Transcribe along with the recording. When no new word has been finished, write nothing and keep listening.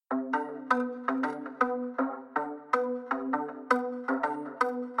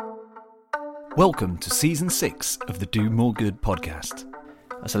Welcome to Season 6 of the Do More Good podcast.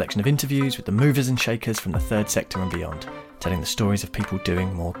 A selection of interviews with the movers and shakers from the third sector and beyond, telling the stories of people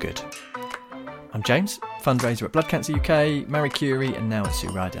doing more good. I'm James, fundraiser at Blood Cancer UK, Marie Curie and now at Sue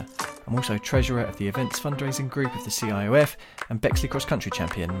Ryder. I'm also treasurer of the events fundraising group of the CIOF and Bexley Cross Country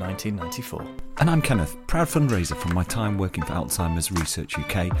Champion 1994. And I'm Kenneth, proud fundraiser from my time working for Alzheimer's Research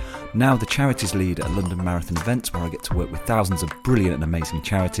UK, now the charities lead at London Marathon events where I get to work with thousands of brilliant and amazing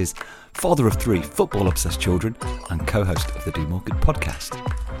charities, father of 3 football-obsessed children and co-host of the Do More Good podcast.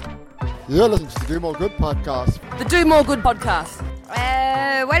 You're listening to the Do More Good podcast. The Do More Good podcast.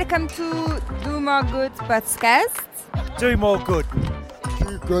 Welcome to Do More Good podcast. Do More Good.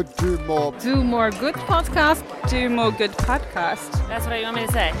 Do good, do more. Do More Good podcast. Do More Good podcast. That's what you want me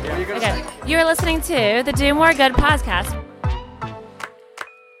to say? Yeah, you're gonna okay. say. You're listening to the Do More Good podcast.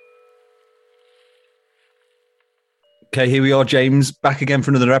 Okay, here we are, James, back again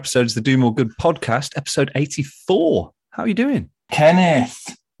for another episode of the Do More Good podcast, episode 84. How are you doing?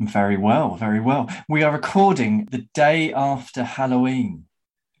 Kenneth. Very well, very well. We are recording the day after Halloween.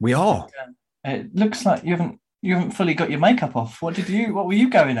 We are. It looks like you haven't fully got your makeup off. What were you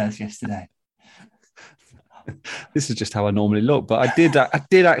going as yesterday? This is just how I normally look, but I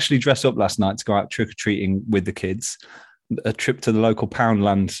did actually dress up last night to go out trick-or-treating with the kids. A trip to the local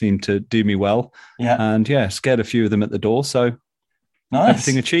Poundland seemed to do me well. Yeah. And scared a few of them at the door. So Nice.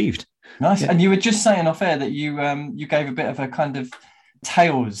 Everything achieved. Nice. Yeah. And you were just saying off air that you gave a bit of a kind of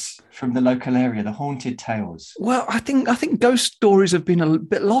tales from the local area, the haunted tales. Well, I think ghost stories have been a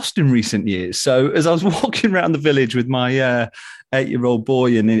bit lost in recent years. So as I was walking around the village with my 8-year-old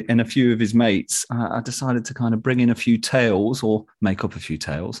boy and a few of his mates, I decided to kind of bring in a few tales or make up a few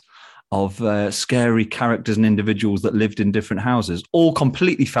tales of scary characters and individuals that lived in different houses, all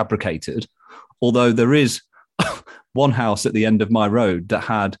completely fabricated. Although there is one house at the end of my road that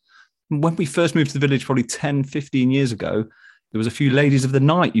had, when we first moved to the village probably 10, 15 years ago, there was a few ladies of the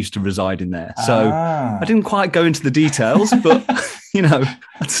night used to reside in there. So I didn't quite go into the details, but,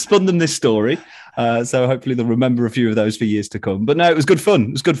 I spun them this story. So hopefully they'll remember a few of those for years to come. But no, it was good fun.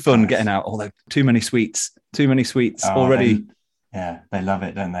 It was good fun getting out. Although too many sweets already. They love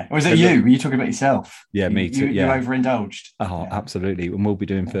it, don't they? Or is it you? Were you talking about yourself? Yeah, me too. You overindulged. Oh, yeah. Absolutely. And we'll be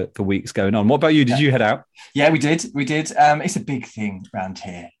doing for weeks going on. What about you? Did you head out? Yeah, we did. It's a big thing around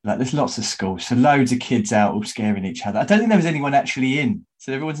here. Like, there's lots of schools, so loads of kids out all scaring each other. I don't think there was anyone actually in.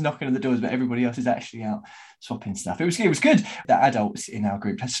 So everyone's knocking on the doors, but everybody else is actually out swapping stuff. It was good. The adults in our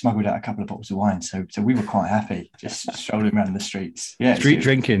group had smuggled out a couple of bottles of wine, so we were quite happy just strolling around the streets. Yeah, street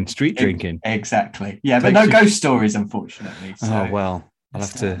drinking. Exactly. Yeah, but no ghost stories, unfortunately. So, oh well, I'll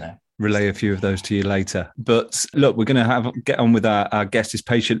have to relay a few of those to you later. But look, we're going to get on with our guest is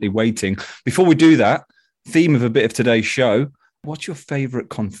patiently waiting. Before we do that, theme of a bit of today's show: what's your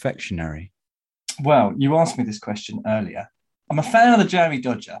favourite confectionery? Well, you asked me this question earlier. I'm a fan of the Jammy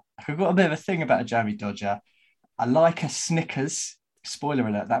Dodger. I've got a bit of a thing about a Jammy Dodger. I like a Snickers. Spoiler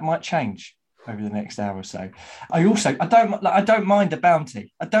alert, that might change over the next hour or so. I don't mind a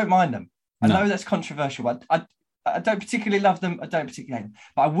Bounty. I don't mind them. I know that's controversial, but I don't particularly love them. I don't particularly hate them.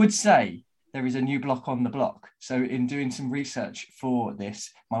 But I would say there is a new block on the block. So in doing some research for this,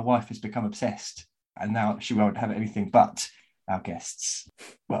 my wife has become obsessed, and now she won't have anything but our guests.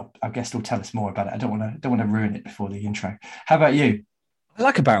 Well, our guest will tell us more about it. I don't want to ruin it before the intro. How about you? I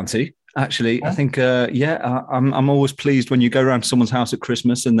like a Bounty, actually. Yeah. I think, I'm always pleased when you go around to someone's house at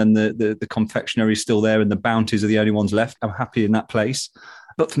Christmas and then the confectionery is still there and the Bounties are the only ones left. I'm happy in that place.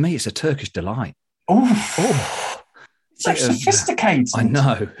 But for me, it's a Turkish delight. Oh. So sophisticated. I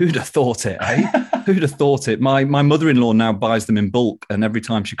know. Who'd have thought it, eh? Who'd have thought it? My mother-in-law now buys them in bulk, and every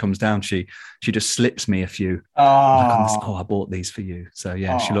time she comes down, she just slips me a few. Oh, I bought these for you. So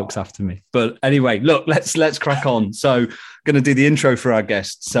yeah, she looks after me. But anyway, look, let's crack on. So going to do the intro for our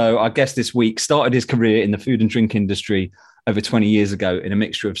guest. So our guest this week started his career in the food and drink industry over 20 years ago in a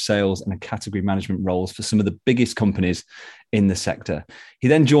mixture of sales and category management roles for some of the biggest companies in the sector. He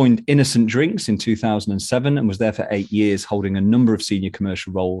then joined Innocent Drinks in 2007 and was there for 8 years, holding a number of senior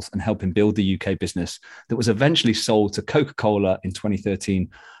commercial roles and helping build the UK business that was eventually sold to Coca-Cola in 2013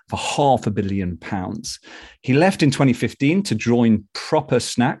 for £500 million. He left in 2015 to join Proper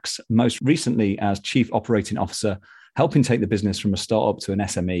Snacks, most recently as Chief Operating Officer, helping take the business from a startup to an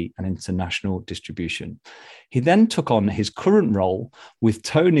SME and international distribution. He then took on his current role with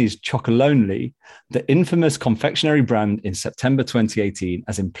Tony's Chocolonely, the infamous confectionery brand, in September 2018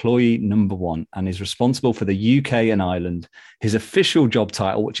 as employee number 1, and is responsible for the UK and Ireland. His official job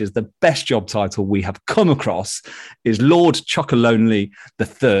title, which is the best job title we have come across, is Lord Chocolonely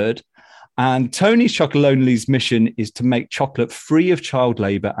III. And Tony's Chocolonely's mission is to make chocolate free of child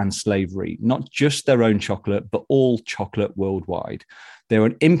labour and slavery, not just their own chocolate, but all chocolate worldwide. They're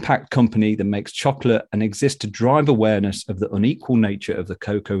an impact company that makes chocolate and exists to drive awareness of the unequal nature of the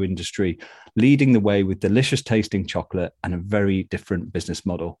cocoa industry, leading the way with delicious tasting chocolate and a very different business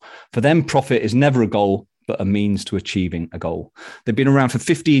model. For them, profit is never a goal, but a means to achieving a goal. They've been around for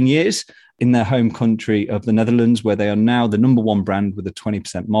 15 years in their home country of the Netherlands, where they are now the number one brand with a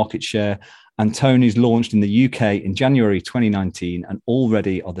 20% market share. And Tony's launched in the UK in January 2019 and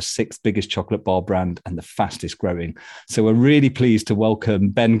already are the sixth biggest chocolate bar brand and the fastest growing. So we're really pleased to welcome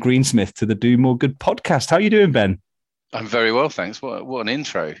Ben Greensmith to the Do More Good podcast. How are you doing, Ben? I'm very well, thanks. What an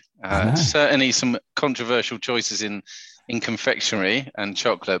intro. Certainly some controversial choices in confectionery and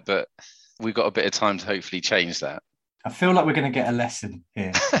chocolate, but we've got a bit of time to hopefully change that. I feel like we're going to get a lesson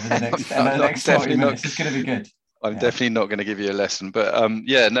here over the next 40 minutes. It's going to be good. I'm definitely not going to give you a lesson, but I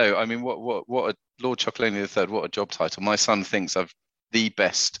mean, what a Lord Chocolonely III, what a job title. My son thinks I've the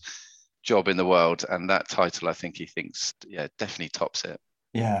best job in the world, and that title, I think he thinks, definitely tops it.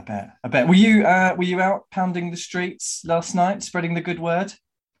 Yeah, I bet. Were you out pounding the streets last night, spreading the good word?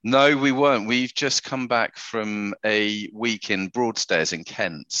 No, we weren't. We've just come back from a week in Broadstairs in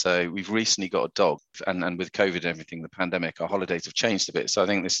Kent. So we've recently got a dog, and with COVID and everything, the pandemic, our holidays have changed a bit. So I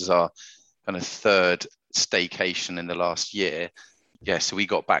think this is our kind of third staycation in the last year. Yeah, so we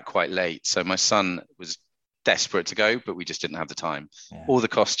got back quite late. So my son was desperate to go, but we just didn't have the time. Yeah. All the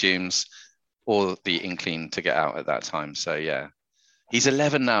costumes, all the inkling to get out at that time. So yeah, he's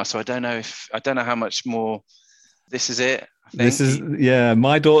 11 now. So I don't know how much more. This is it.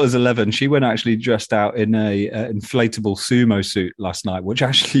 My daughter's 11. She went actually dressed out in a inflatable sumo suit last night, which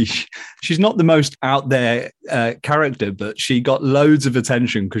actually she's not the most out there character, but she got loads of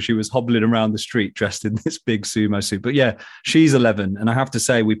attention because she was hobbling around the street dressed in this big sumo suit. But yeah, she's 11. And I have to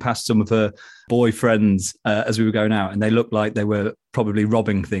say, we passed some of her boyfriends as we were going out, and they looked like they were probably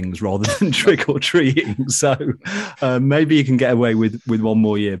robbing things rather than trick or treating. So maybe you can get away with one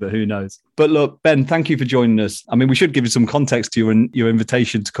more year, but who knows? But look, Ben, thank you for joining us. I mean, we should give you some context to your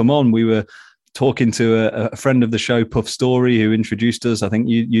invitation to come on. We were talking to a friend of the show, Puff Story, who introduced us. I think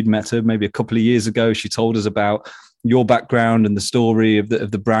you'd met her maybe a couple of years ago. She told us about your background and the story of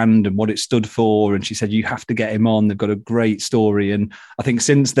the brand and what it stood for. And she said, you have to get him on. They've got a great story. And I think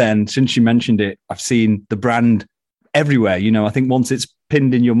since you mentioned it, I've seen the brand everywhere. You know, I think once it's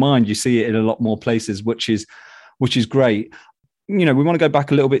pinned in your mind, you see it in a lot more places, which is great. You know, we want to go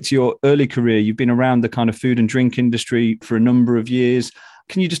back a little bit to your early career. You've been around the kind of food and drink industry for a number of years.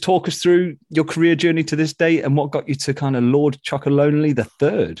 Can you just talk us through your career journey to this date and what got you to kind of Lord Chocolonely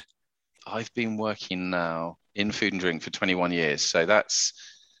III? I've been working now in food and drink for 21 years. So I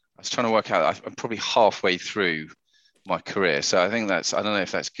was trying to work out, I'm probably halfway through my career. So I think I don't know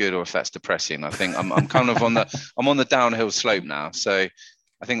if that's good or if that's depressing. I think I'm kind of on the downhill slope now. So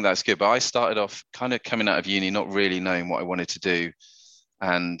I think that's good. But I started off kind of coming out of uni, not really knowing what I wanted to do,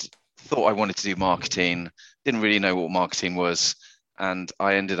 and thought I wanted to do marketing. Didn't really know what marketing was. And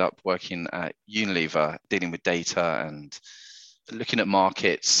I ended up working at Unilever, dealing with data and looking at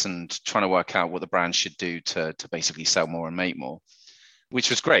markets and trying to work out what the brand should do to basically sell more and make more, which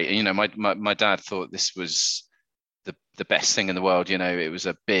was great. And, you know, my dad thought this was the best thing in the world. You know, it was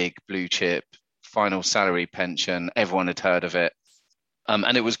a big blue chip, final salary pension. Everyone had heard of it.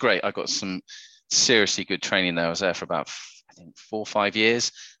 And it was great. I got some seriously good training there. I was there for about, I think, 4 or 5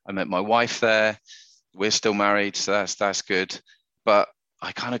 years. I met my wife there. We're still married, so that's good. But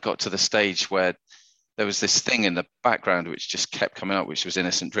I kind of got to the stage where there was this thing in the background which just kept coming up, which was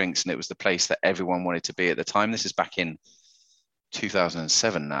innocent drinks. And it was the place that everyone wanted to be at the time. This is back in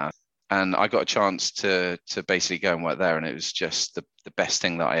 2007 now. And I got a chance to basically go and work there. And it was just the best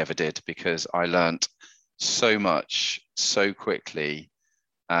thing that I ever did, because I learned so much so quickly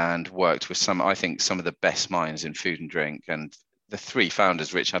and worked with some of the best minds in food and drink. And the 3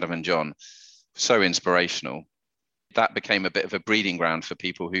 founders, Rich, Adam and John, so inspirational. That became a bit of a breeding ground for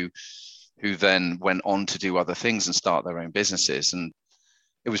people who then went on to do other things and start their own businesses. And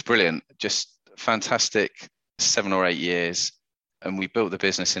it was brilliant, just fantastic 7 or 8 years. And we built the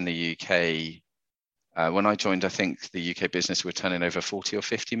business in the UK. When I joined, I think the UK business were turning over 40 or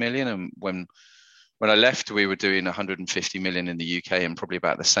 50 million. And when I left, we were doing 150 million in the UK and probably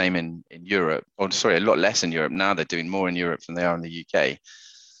about the same in Europe. A lot less in Europe. Now they're doing more in Europe than they are in the UK.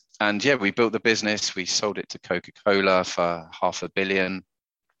 And yeah, we built the business. We sold it to Coca-Cola for $500 million.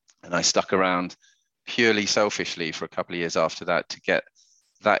 And I stuck around purely selfishly for a couple of years after that to get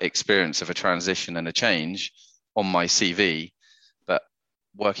that experience of a transition and a change on my CV. But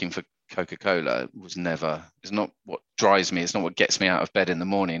working for Coca-Cola is not what drives me. It's not what gets me out of bed in the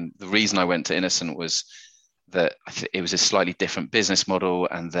morning. The reason I went to Innocent was that it was a slightly different business model,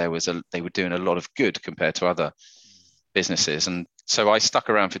 and they were doing a lot of good compared to other businesses. And so I stuck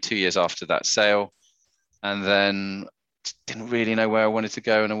around for 2 years after that sale, and then didn't really know where I wanted to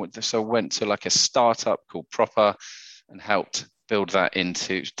go. And I went to like a startup called Proper and helped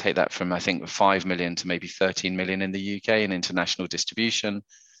take that from, I think, 5 million to maybe 13 million in the UK in international distribution.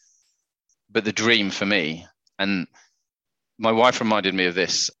 But the dream for me, and my wife reminded me of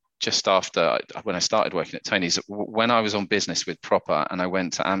this just after when I started working at Tony's, when I was on business with Proper and I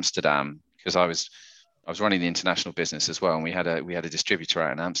went to Amsterdam, because I was running the international business as well. And we had a distributor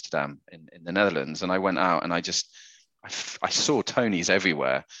out in Amsterdam in the Netherlands. And I went out and I saw Tony's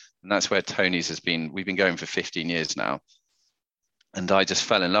everywhere. And that's where Tony's we've been going for 15 years now. And I just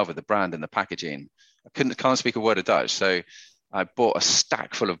fell in love with the brand and the packaging. I can't speak a word of Dutch. So I bought a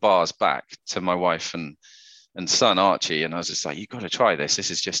stack full of bars back to my wife and son, Archie. And I was just like, you've got to try this.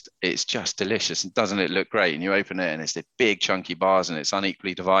 It's just delicious. And doesn't it look great? And you open it and it's the big chunky bars and it's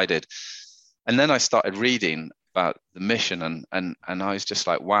unequally divided. And then I started reading about the mission and I was just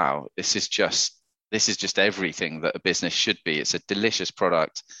like, wow, this is just everything that a business should be. It's a delicious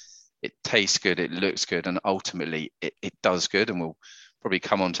product. It tastes good. It looks good. And ultimately it does good. And we'll probably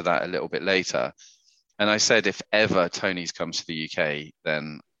come on to that a little bit later. And I said, if ever Tony's comes to the UK,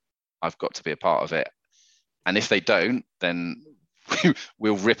 then I've got to be a part of it. And if they don't, then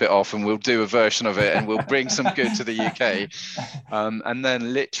we'll rip it off and we'll do a version of it and we'll bring some good to the UK. And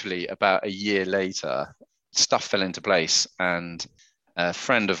then literally about a year later, stuff fell into place. And a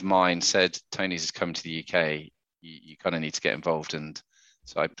friend of mine said, Tony's has come to the UK. You kind of need to get involved. And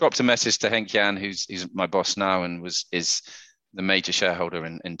so I dropped a message to Henk Jan, who's my boss now and is the major shareholder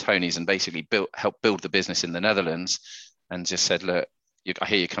in Tony's, and basically helped build the business in the Netherlands, and just said, look, I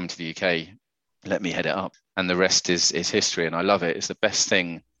hear you come to the UK. Let me head it up. And the rest is history. And I love it. It's the best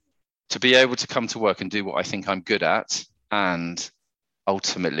thing to be able to come to work and do what I think I'm good at, and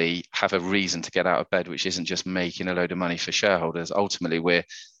ultimately have a reason to get out of bed, which isn't just making a load of money for shareholders. Ultimately, we're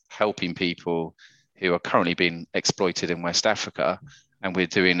helping people who are currently being exploited in West Africa, and we're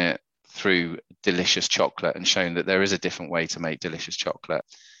doing it through delicious chocolate and showing that there is a different way to make delicious chocolate.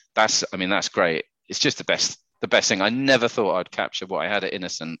 That's great. It's just the best thing. I never thought I'd capture what I had at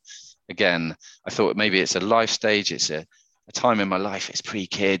Innocent. Again, I thought maybe it's a life stage. It's a time in my life. It's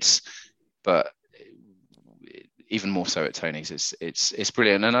pre-kids, but even more so at Tony's. It's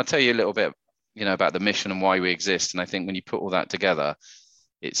brilliant. And I'll tell you a little bit, about the mission and why we exist. And I think when you put all that together,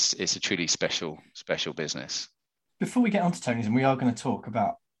 it's a truly special business. Before we get on to Tony's, and we are going to talk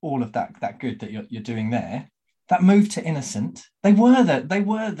about all of that good that you're doing there, that move to Innocent, they were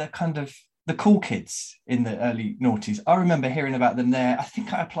the kind of the cool kids in the early noughties. I remember hearing about them there. I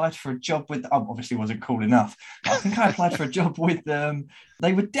think I applied for a job with, obviously wasn't cool enough. I think I applied for a job with them.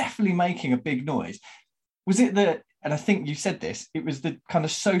 They were definitely making a big noise. Was it and I think you said this, it was the kind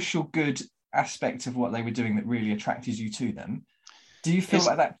of social good aspect of what they were doing that really attracted you to them. Do you feel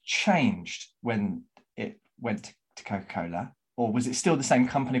like that changed when it went to Coca-Cola? Or was it still the same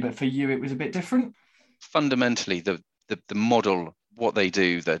company, but for you it was a bit different? Fundamentally, the model, what they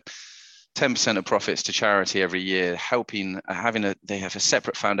do, the 10% of profits to charity every year, they have a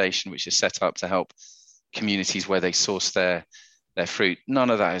separate foundation which is set up to help communities where they source their fruit. None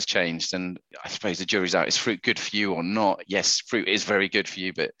of that has changed. And I suppose the jury's out. Is fruit good for you or not? Yes, fruit is very good for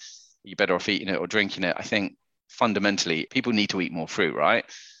you, but you're better off eating it or drinking it. I think fundamentally people need to eat more fruit, right?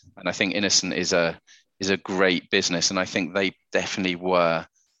 And I think Innocent is a great business. And I think they definitely were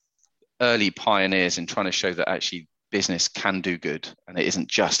early pioneers in trying to show that actually business can do good, and it isn't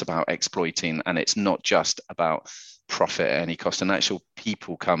just about exploiting, and it's not just about profit at any cost, and actual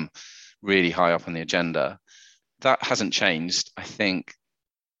people come really high up on the agenda. That hasn't changed. I think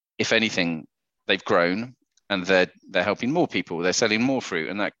if anything, they've grown and they're helping more people, they're selling more fruit,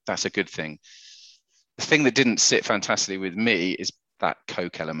 and that's a good thing. The thing that didn't sit fantastically with me is that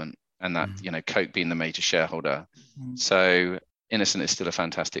Coke element, and that Coke being the major shareholder. So Innocent is still a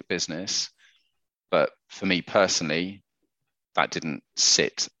fantastic business, but for me personally, that didn't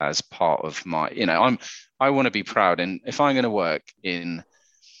sit as part of my, I want to be proud. And if I'm going to work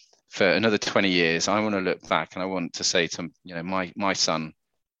for another 20 years, I want to look back and I want to say to, my son,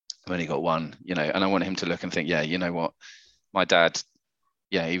 I've only got one, and I want him to look and think, yeah, you know what, my dad,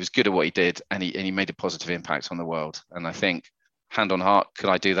 yeah, he was good at what he did, and he made a positive impact on the world. And I think, hand on heart, could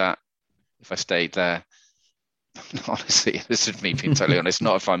I do that if I stayed there? Honestly, this is me being totally honest,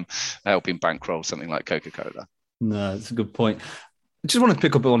 not if I'm helping bankroll something like Coca-Cola. No, that's a good point. I just want to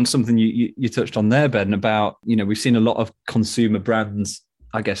pick up on something you touched on there, Ben, about, we've seen a lot of consumer brands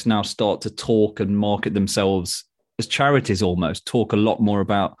I guess, now start to talk and market themselves as charities, almost talk a lot more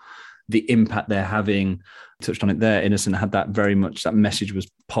about the impact they're having. Touched on it there. Innocent had that very much, that message was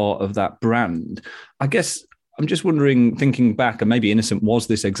part of that brand. I guess I'm just wondering, thinking back, and maybe Innocent was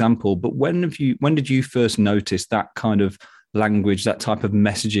this example, but when did you first notice that kind of language, that type of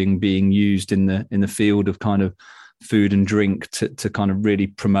messaging being used in the field of kind of food and drink to kind of really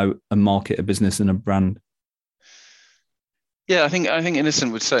promote and market a business and a brand? Yeah, I think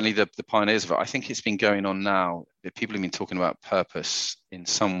Innocent was certainly the pioneers of it. I think it's been going on now. People have been talking about purpose in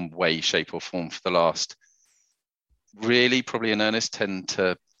some way, shape, or form for the last, really, probably in earnest, 10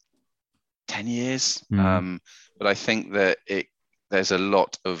 years. But I think that there's a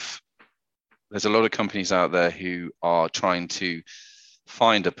lot of companies out there who are trying to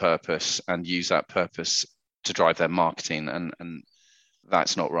find a purpose and use that purpose to drive their marketing, and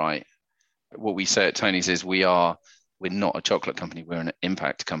that's not right. What we say at Tony's is we're not a chocolate company, we're an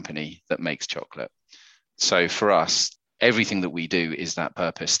impact company that makes chocolate. So for us, everything that we do is that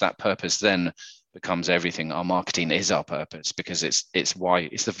purpose. That purpose then becomes everything. Our marketing is our purpose because it's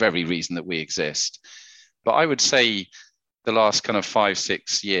the very reason that we exist. But I would say the last kind of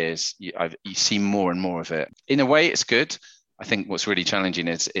 5-6 years, you see more and more of it. In a way, it's good. I think what's really challenging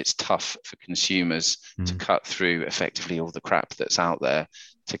is it's tough for consumers to cut through effectively all the crap that's out there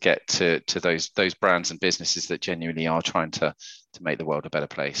to get to those brands and businesses that genuinely are trying to make the world a better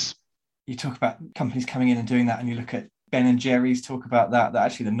place. You talk about companies coming in and doing that, and you look at Ben and Jerry's talk about that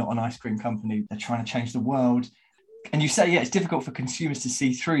actually they're not an ice cream company, they're trying to change the world. And you say, yeah, it's difficult for consumers to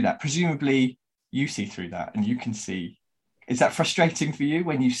see through that. Presumably you see through that and you can see. Is that frustrating for you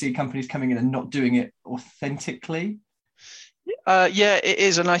when you see companies coming in and not doing it authentically? Yeah, it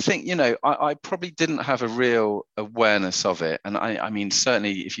is. And I think, I probably didn't have a real awareness of it. And I mean,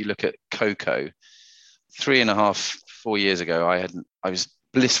 certainly if you look at cocoa, 3.5-4 years ago, I was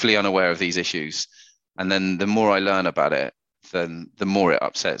blissfully unaware of these issues. And then the more I learn about it, then the more it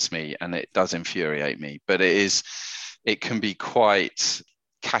upsets me and it does infuriate me. But it can be quite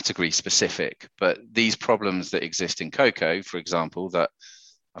category specific. But these problems that exist in cocoa, for example, that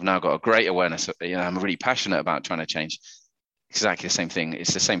I've now got a great awareness of, I'm really passionate about trying to change. Exactly the same thing.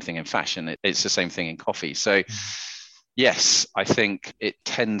 It's the same thing in fashion. It's the same thing in coffee. So yes, I think it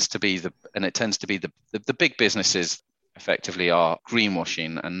tends to be the big businesses effectively are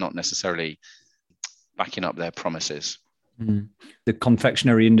greenwashing and not necessarily backing up their promises. The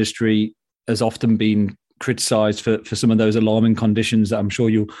confectionery industry has often been criticised for some of those alarming conditions that I'm sure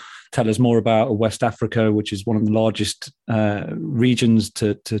you'll tell us more about. West Africa, which is one of the largest regions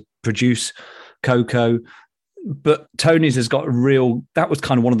to produce cocoa. But Tony's has got that was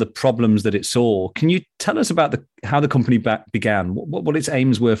kind of one of the problems that it saw. Can you tell us about how the company began, what its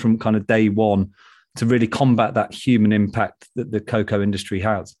aims were from kind of day one to really combat that human impact that the cocoa industry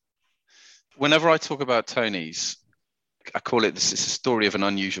has? Whenever I talk about Tony's, I call it, this is a story of an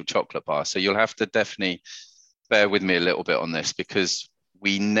unusual chocolate bar. So you'll have to definitely bear with me a little bit on this because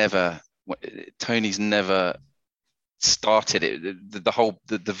Tony's never started it.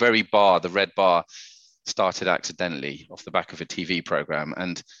 The very bar, the red bar, started accidentally off the back of a TV program.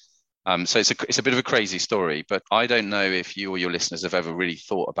 And so it's a bit of a crazy story, but I don't know if you or your listeners have ever really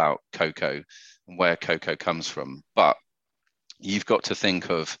thought about cocoa and where cocoa comes from. But you've got to think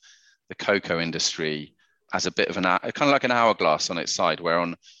of the cocoa industry as a bit of kind of like an hourglass on its side, where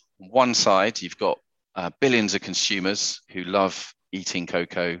on one side you've got billions of consumers who love eating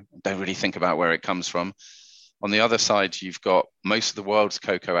cocoa, don't really think about where it comes from. On the other side, you've got most of the world's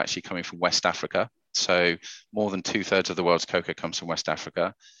cocoa actually coming from West Africa. So more than 2/3 of the world's cocoa comes from West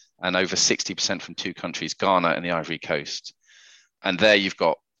Africa, and over 60% from two countries, Ghana and the Ivory Coast. And there you've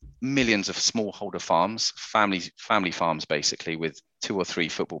got millions of smallholder farms, family farms, basically, with 2 or 3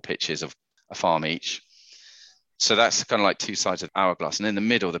 football pitches of a farm each. So that's kind of like two sides of the hourglass. And in the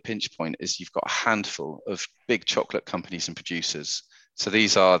middle, the pinch point is you've got a handful of big chocolate companies and producers. So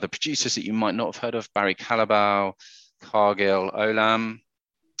these are the producers that you might not have heard of: Barry Callebaut, Cargill, Olam.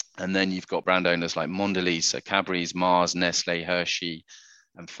 And then you've got brand owners like Mondelez, so Cadbury's, Mars, Nestle, Hershey,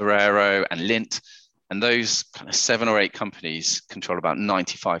 and Ferrero, and Lindt. And those kind of 7 or 8 companies control about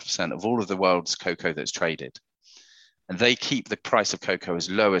 95% of all of the world's cocoa that's traded. And they keep the price of cocoa as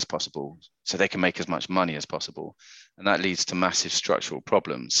low as possible so they can make as much money as possible. And that leads to massive structural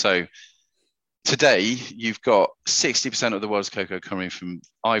problems. So today, you've got 60% of the world's cocoa coming from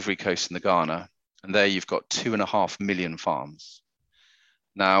Ivory Coast and the Ghana. And there you've got 2.5 million farms.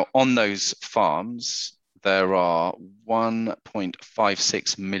 Now, on those farms, there are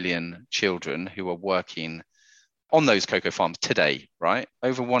 1.56 million children who are working on those cocoa farms today, right?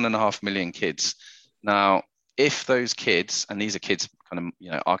 Over 1.5 million kids. Now, if those kids, and these are kids kind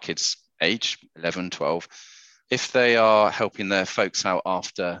of, our kids age 11, 12, if they are helping their folks out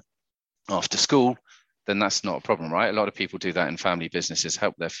after school, then that's not a problem, right? A lot of people do that in family businesses,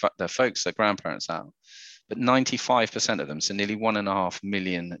 help their folks, their grandparents out. But 95% of them, so nearly 1.5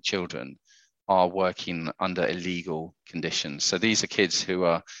 million children, are working under illegal conditions. So these are kids who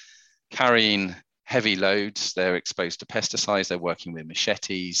are carrying heavy loads, they're exposed to pesticides, they're working with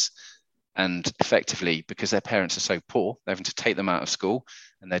machetes, and effectively, because their parents are so poor, they're having to take them out of school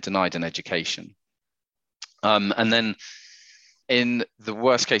and they're denied an education. And then in the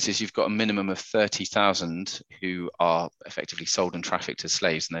worst cases, you've got a minimum of 30,000 who are effectively sold and trafficked as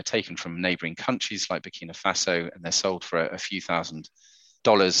slaves, and they're taken from neighboring countries like Burkina Faso, and they're sold for a few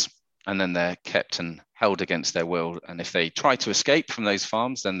 $1,000s, and then they're kept and held against their will. And if they try to escape from those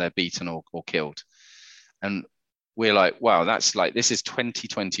farms, then they're beaten or killed. And we're like, wow, this is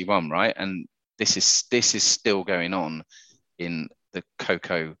 2021, right? And this is still going on in the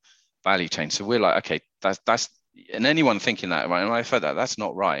cocoa value chain. So we're like, okay, that's and anyone thinking that, right? And I've heard that's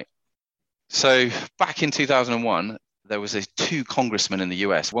not right. So back in 2001, there was two congressmen in the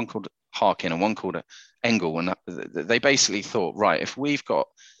US, one called Harkin and one called Engel, and they basically thought, right, if we've got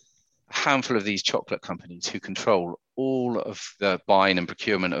a handful of these chocolate companies who control all of the buying and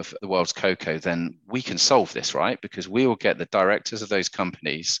procurement of the world's cocoa, then we can solve this, right? Because we will get the directors of those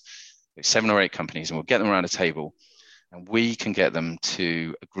companies, 7 or 8 companies, and we'll get them around a table, and we can get them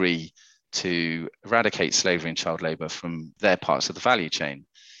to agree to eradicate slavery and child labor from their parts of the value chain.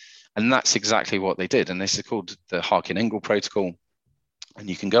 And that's exactly what they did. And this is called the Harkin-Engel Protocol. And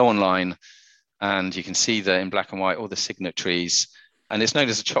you can go online and you can see in black and white all the signatories, and it's known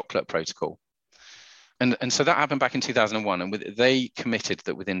as a chocolate protocol. And so that happened back in 2001. And they committed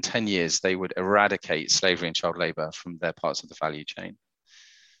that within 10 years, they would eradicate slavery and child labor from their parts of the value chain.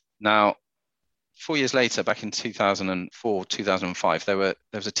 Now, 4 years later, back in 2004, 2005, there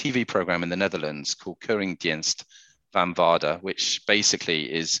was a TV program in the Netherlands called Keuringsdienst van Waarde, which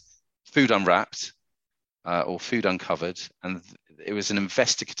basically is food unwrapped or food uncovered. And it was an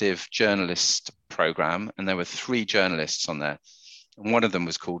investigative journalist program. And there were 3 journalists on there. And one of them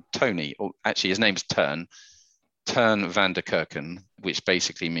was called Tony, or actually his name's Teun van der Kerken, which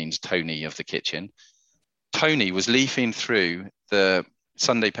basically means Tony of the kitchen. Tony was leafing through the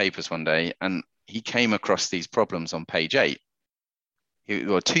Sunday papers one day, and he came across these problems on page 8.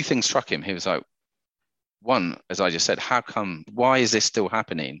 2 things struck him. He was like, one, as I just said, why is this still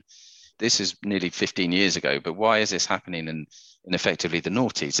happening? This is nearly 15 years ago, but why is this happening in effectively the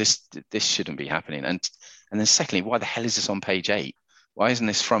noughties? This shouldn't be happening. And then secondly, why the hell is this on page 8? Why isn't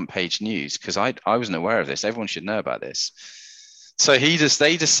this front page news? Because I wasn't aware of this. Everyone should know about this. So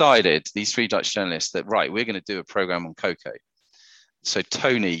they decided, these 3 Dutch journalists, that, right, we're going to do a program on cocoa. So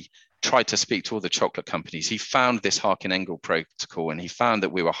Tony tried to speak to all the chocolate companies. He found this Harkin-Engel protocol, and he found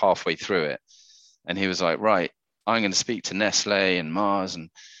that we were halfway through it. And he was like, right, I'm going to speak to Nestle and Mars, and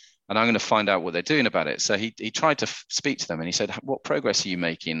I'm going to find out what they're doing about it. So he tried to speak to them, and he said, what progress are you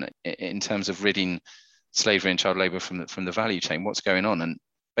making in terms of ridding slavery and child labor from the value chain? What's going on? And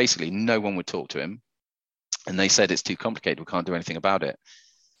basically no one would talk to him. And they said, it's too complicated. We can't do anything about it.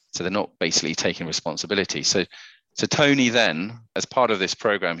 So they're not basically taking responsibility. So Tony then, as part of this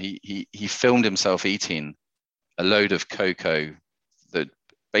program, he filmed himself eating a load of cocoa that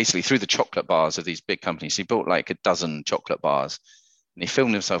basically through the chocolate bars of these big companies. He bought like a dozen chocolate bars, and he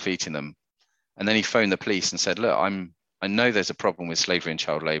filmed himself eating them. And then he phoned the police and said, look, I know there's a problem with slavery and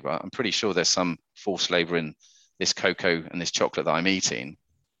child labor. I'm pretty sure there's some forced labor in this cocoa and this chocolate that I'm eating.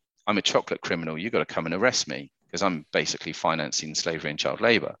 I'm a chocolate criminal. You've got to come and arrest me because I'm basically financing slavery and child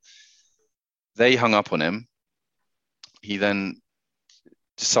labor. They hung up on him. He then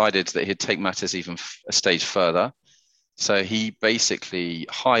decided that he'd take matters even a stage further. So he basically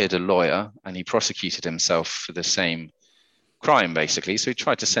hired a lawyer and he prosecuted himself for the same crime, basically. So he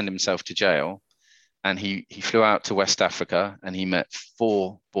tried to send himself to jail, and he flew out to West Africa, and he met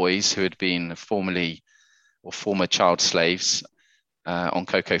 4 boys who had been former child slaves on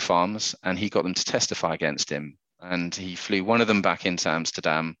cocoa farms, and he got them to testify against him. And he flew one of them back into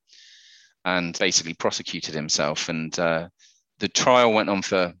Amsterdam and basically prosecuted himself. And the trial went on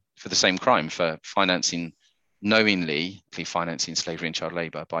for the same crime, for knowingly financing slavery and child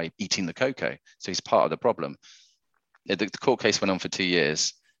labor by eating the cocoa. So he's part of the problem. The court case went on for 2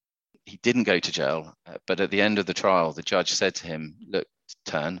 years. He didn't go to jail, but at the end of the trial, the judge said to him, look,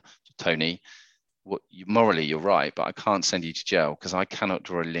 Tony, morally you're right, but I can't send you to jail because I cannot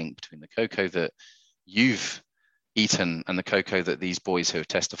draw a link between the cocoa that you've eaten and the cocoa that these boys who have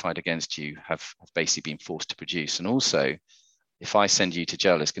testified against you have basically been forced to produce. And also, if I send you to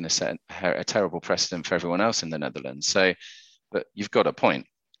jail, it's going to set a terrible precedent for everyone else in the Netherlands. So, but you've got a point.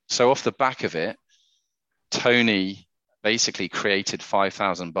 So off the back of it, Tony basically created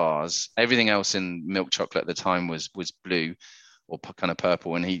 5,000 bars. Everything else in milk chocolate at the time was blue or kind of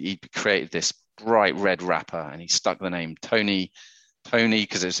purple. And he created this bright red wrapper, and he stuck the name Tony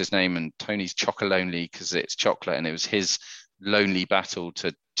because it's his name, and Tony's Chocolonely because it's chocolate. And it was his lonely battle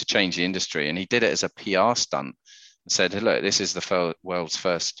to change the industry. And he did it as a PR stunt and said, look, this is the world's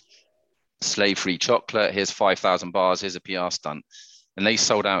first slave-free chocolate. Here's 5,000 bars. Here's a PR stunt. And they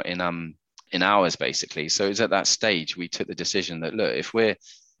sold out in hours, basically. So it was at that stage we took the decision that, look, if we're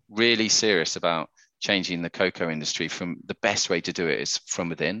really serious about changing the cocoa industry, from the best way to do it is from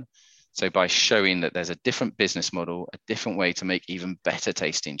within. So by showing that there's a different business model, a different way to make even better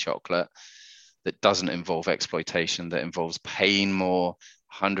tasting chocolate that doesn't involve exploitation, that involves paying more,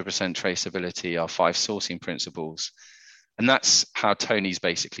 100% traceability, our 5 sourcing principles. And that's how Tony's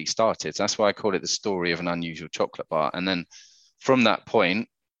basically started. That's why I call it the story of an unusual chocolate bar. And then from that point,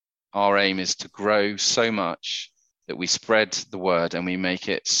 our aim is to grow so much that we spread the word and we make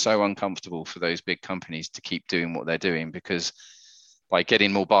it so uncomfortable for those big companies to keep doing what they're doing, because by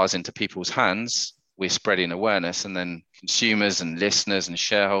getting more bars into people's hands, we're spreading awareness, and then consumers and listeners and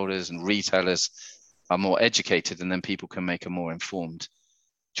shareholders and retailers are more educated, and then people can make a more informed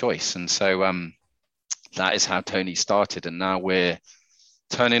choice. And so that is how Tony started. And now we're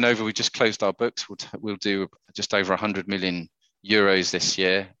turning over. We just closed our books. We'll do just over 100 million euros this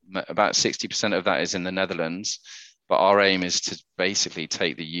year. About 60% of that is in the Netherlands. But our aim is to basically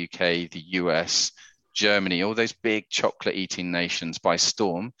take the UK, the US, Germany, all those big chocolate eating nations by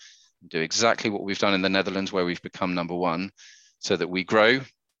storm, and do exactly what we've done in the Netherlands, where we've become number one, so that we grow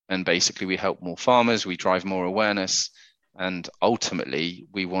and basically we help more farmers, we drive more awareness, and ultimately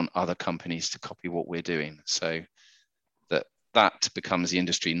we want other companies to copy what we're doing, so that becomes the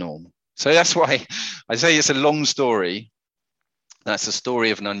industry norm. So that's why I say it's a long story. That's the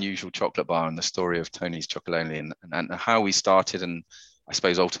story of an unusual chocolate bar and the story of Tony's Chocolonely, and how we started, and I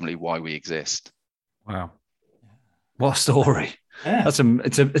suppose ultimately why we exist. Wow, what a story! Yeah.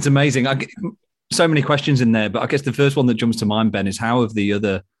 It's amazing. So many questions in there, but I guess the first one that jumps to mind, Ben, is how have the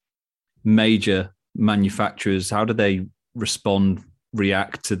other major manufacturers, how do they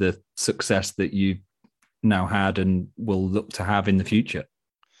react to the success that you now had and will look to have in the future?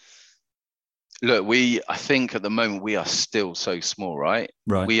 Look, I think at the moment we are still so small, right?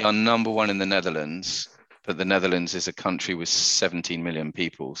 Right. We are number one in the Netherlands, but the Netherlands is a country with 17 million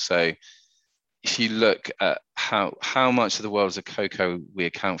people. So if you look at how much of the world's of cocoa we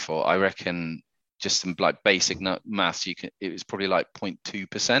account for, I reckon just some like basic maths, it was probably like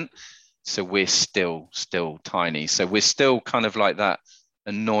 0.2%. So we're still tiny. So we're still kind of like that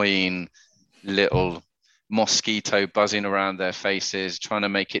annoying little mosquito buzzing around their faces, trying to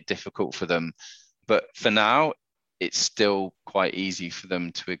make it difficult for them. But for now, it's still quite easy for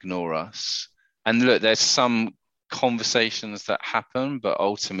them to ignore us. And look, there's some conversations that happen, but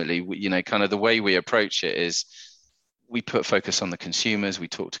ultimately, kind of the way we approach it is we put focus on the consumers. We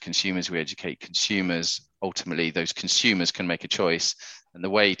talk to consumers, we educate consumers. Ultimately, those consumers can make a choice. And the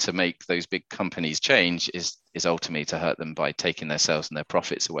way to make those big companies change is ultimately to hurt them by taking their sales and their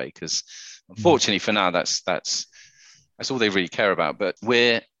profits away. Because unfortunately, for now, that's all they really care about. But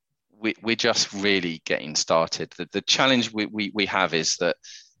we're just really getting started. The challenge we have is that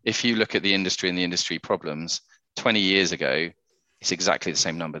if you look at the industry and the industry problems, 20 years ago, it's exactly the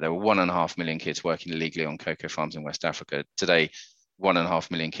same number. There were 1.5 million kids working illegally on cocoa farms in West Africa. Today, 1.5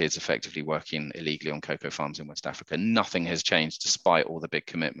 million kids effectively working illegally on cocoa farms in West Africa. Nothing has changed despite all the big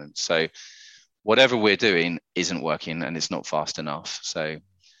commitments. So whatever we're doing isn't working, and it's not fast enough. So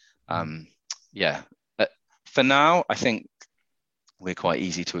for now, I think we're quite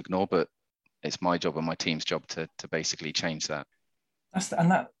easy to ignore, but it's my job and my team's job to basically change that. And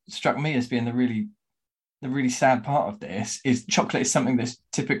that struck me as being the really sad part of this is chocolate is something that's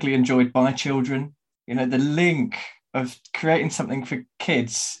typically enjoyed by children. The link of creating something for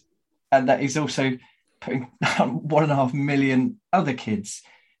kids, and that is also putting 1.5 million other kids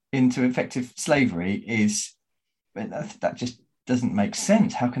into effective slavery that just doesn't make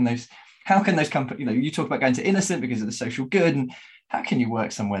sense. How can those companies, you talk about going to innocent because of the social good, and how can you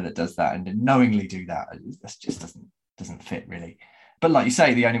work somewhere that does that and knowingly do that? That just doesn't fit really. But like you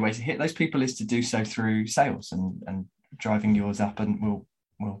say, the only way to hit those people is to do so through sales and driving yours up, and will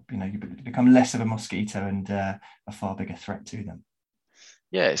you become less of a mosquito and a far bigger threat to them.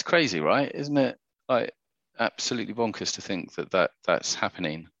 Yeah, it's crazy, right? Isn't it? Like absolutely bonkers to think that's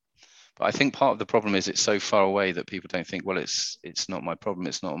happening. But I think part of the problem is it's so far away that people don't think, well, it's not my problem,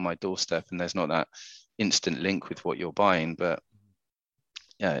 it's not on my doorstep, and there's not that instant link with what you're buying. But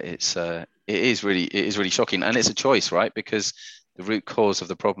yeah, it is really shocking, and it's a choice, right? Because the root cause of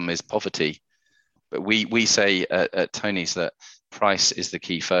the problem is poverty. But we say at Tony's that price is the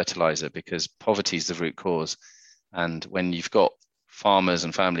key fertilizer, because poverty is the root cause. And when you've got farmers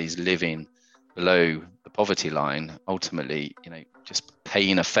and families living below the poverty line, ultimately, just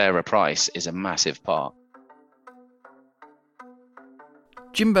paying a fairer price is a massive part.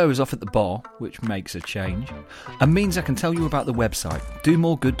 Jimbo is off at the bar, which makes a change, and means I can tell you about the website,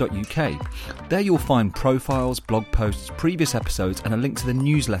 domoregood.uk. There you'll find profiles, blog posts, previous episodes, and a link to the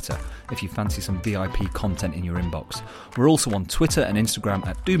newsletter if you fancy some VIP content in your inbox. We're also on Twitter and Instagram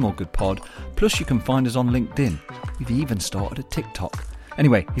at domoregoodpod, plus you can find us on LinkedIn. We've even started a TikTok.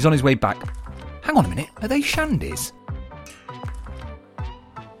 Anyway, he's on his way back. Hang on a minute, are they shandies?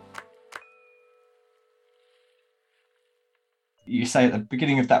 You say at the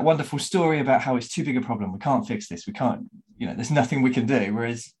beginning of that wonderful story about how it's too big a problem. We can't fix this. We can't, there's nothing we can do.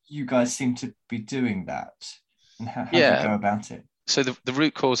 Whereas you guys seem to be doing that. And how do you go about it? So the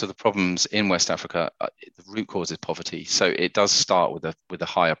root cause of the problems in West Africa, the root cause is poverty. So it does start with a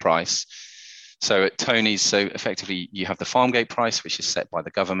higher price. So at Tony's, so effectively you have the farm gate price, which is set by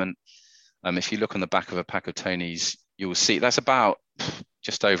the government. If you look on the back of a pack of Tony's, you will see that's about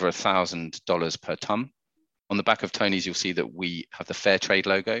just over $1,000 per ton. On the back of Tony's, you'll see that we have the Fair Trade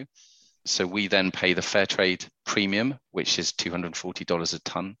logo. So we then pay the Fair Trade premium, which is $240 a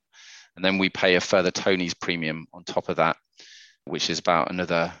ton. And then we pay a further Tony's premium on top of that, which is about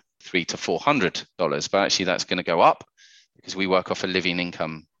another $300 to $400. But actually that's going to go up because we work off a living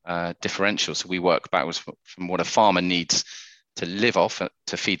income differential. So we work backwards from what a farmer needs to live off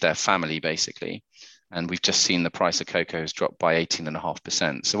to feed their family, basically. And we've just seen the price of cocoa has dropped by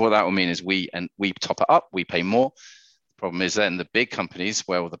 18.5%. So what that will mean is we top it up, we pay more. The problem is then the big companies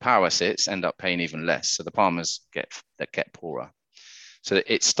where all the power sits end up paying even less. So the farmers get poorer. So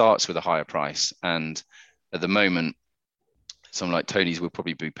it starts with a higher price. And at the moment, someone like Tony's will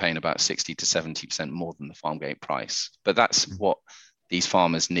probably be paying about 60 to 70% more than the farm gate price. But that's what these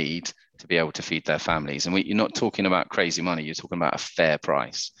farmers need to be able to feed their families. And you're not talking about crazy money, you're talking about a fair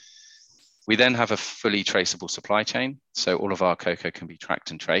price. We then have a fully traceable supply chain. So all of our cocoa can be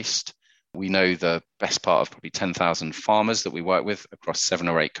tracked and traced. We know the best part of probably 10,000 farmers that we work with across 7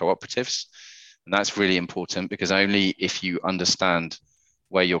 or 8 cooperatives. And that's really important because only if you understand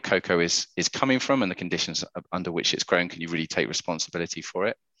where your cocoa is coming from and the conditions under which it's grown can you really take responsibility for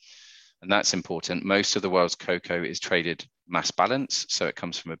it. And that's important. Most of the world's cocoa is traded mass balance. So it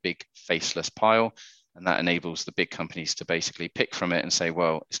comes from a big faceless pile. And that enables the big companies to basically pick from it and say,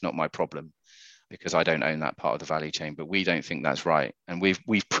 well, it's not my problem because I don't own that part of the value chain. But we don't think that's right. And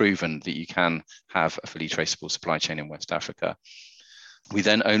we've proven that you can have a fully traceable supply chain in West Africa. We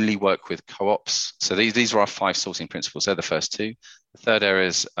then only work with co-ops. So these are our 5 sourcing principles. They're the first 2. The third area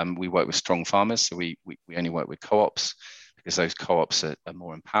is we work with strong farmers. So we only work with co-ops because those co-ops are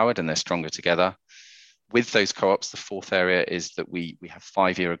more empowered and they're stronger together. With those co-ops, the fourth area is that we have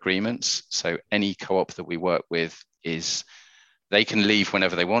 5-year agreements. So any co-op that we work with they can leave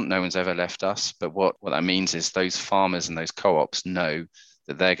whenever they want. No one's ever left us. But what that means is those farmers and those co-ops know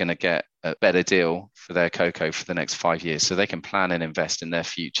that they're going to get a better deal for their cocoa for the next 5 years. So they can plan and invest in their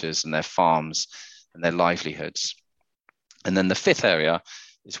futures and their farms and their livelihoods. And then the 5th area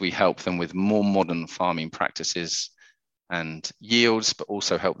is we help them with more modern farming practices and yields, but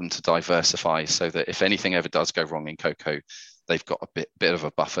also help them to diversify so that if anything ever does go wrong in cocoa, they've got a bit of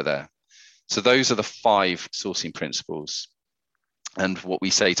a buffer there. So those are the 5 sourcing principles. And what we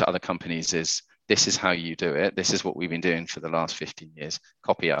say to other companies is, this is how you do it. This is what we've been doing for the last 15 years.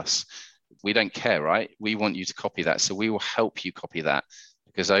 Copy us. We don't care, right? We want you to copy that. So we will help you copy that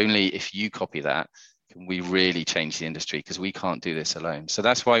because only if you copy that can we really change the industry because we can't do this alone. So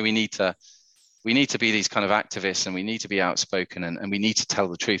that's why we need to be these kind of activists and we need to be outspoken and we need to tell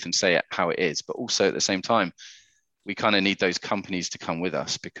the truth and say it how it is. But also at the same time, we kind of need those companies to come with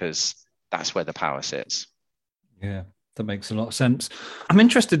us because that's where the power sits. Yeah, that makes a lot of sense. I'm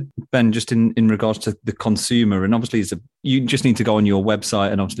interested, Ben, just in regards to the consumer. And obviously, you just need to go on your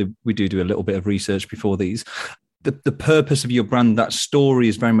website. And obviously, we do a little bit of research before these. The purpose of your brand, that story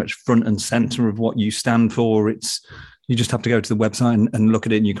is very much front and center of what you stand for. You just have to go to the website and look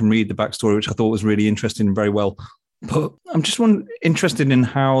at it and you can read the backstory, which I thought was really interesting and very well put. I'm just interested in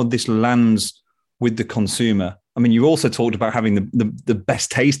how this lands with the consumer. I mean, you also talked about having the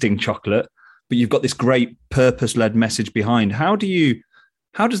best tasting chocolate, but you've got this great purpose-led message behind. How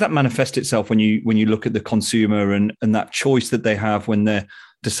does that manifest itself when you look at the consumer and that choice that they have when they're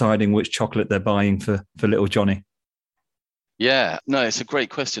deciding which chocolate they're buying for little Johnny? Yeah, no, it's a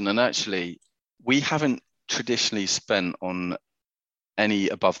great question. And actually, we haven't traditionally spent on any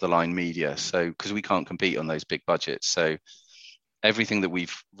above the line media. So because we can't compete on those big budgets. So everything that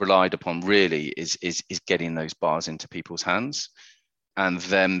we've relied upon really is getting those bars into people's hands and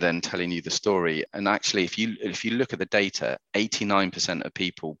them then telling you the story. And actually, if you look at the data, 89% of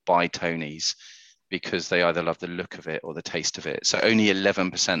people buy Tony's because they either love the look of it or the taste of it. So only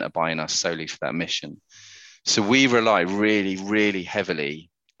 11% are buying us solely for that mission. So we rely really, really heavily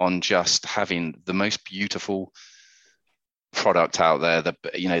on just having the most beautiful product out there,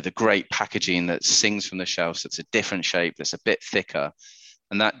 the great packaging that sings from the shelves, that's a different shape, that's a bit thicker,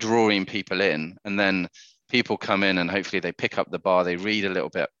 and that drawing people in. And then people come in and hopefully they pick up the bar, they read a little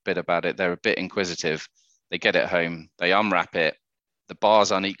bit about it, they're a bit inquisitive, they get it home, they unwrap it, the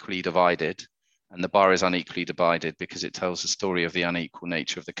bar's unequally divided, and the bar is unequally divided because it tells the story of the unequal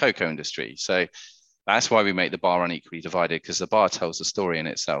nature of the cocoa industry. So that's why we make the bar unequally divided, because the bar tells the story in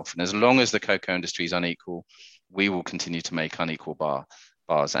itself. And as long as the cocoa industry is unequal, we will continue to make unequal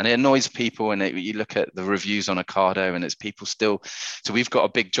bars. And it annoys people. And you look at the reviews on Ocado and it's people still. So we've got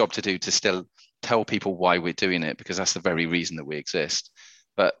a big job to do to still tell people why we're doing it, because that's the very reason that we exist.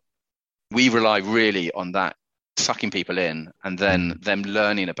 But we rely really on that sucking people in and then them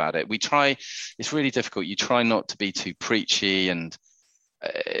learning about it. It's really difficult. You try not to be too preachy, and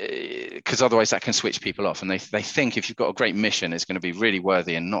because otherwise that can switch people off. And they think if you've got a great mission, it's going to be really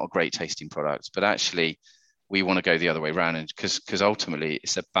worthy and not a great tasting product. But actually, we want to go the other way around, and because ultimately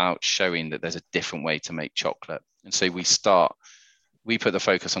it's about showing that there's a different way to make chocolate. And so we put the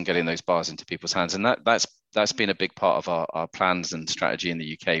focus on getting those bars into people's hands, and that's been a big part of our plans and strategy in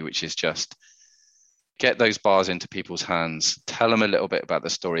the UK, which is just get those bars into people's hands, tell them a little bit about the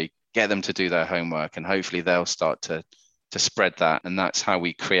story, get them to do their homework, and hopefully they'll start to spread that. And that's how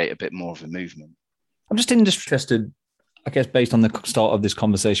we create a bit more of a movement. I'm just interested, I guess, based on the start of this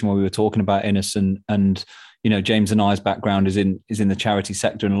conversation where we were talking about Innes and James and I's background is in the charity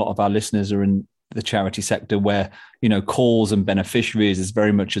sector, and a lot of our listeners are in the charity sector where, cause and beneficiaries is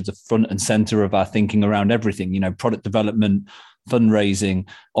very much at the front and center of our thinking around everything. Product development, fundraising,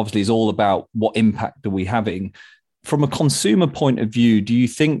 obviously is all about what impact are we having. From a consumer point of view, do you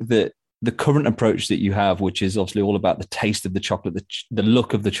think that the current approach that you have, which is obviously all about the taste of the chocolate, the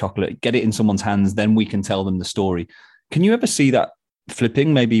look of the chocolate, get it in someone's hands, then we can tell them the story. Can you ever see that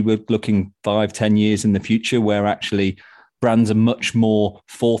flipping? Maybe we're looking 5-10 years in the future where actually brands are much more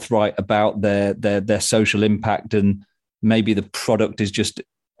forthright about their social impact, and maybe the product is just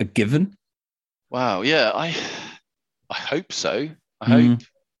a given? Wow. Yeah, I hope so. I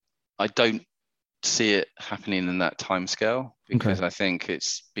don't see it happening in that timescale, because I think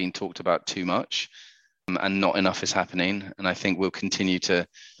it's been talked about too much, and not enough is happening. And I think we'll continue to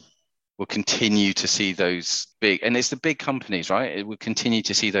see those big, and it's the big companies, right? It will continue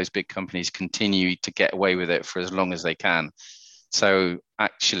to see those big companies continue to get away with it for as long as they can. So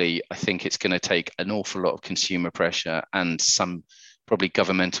actually, I think it's going to take an awful lot of consumer pressure and some probably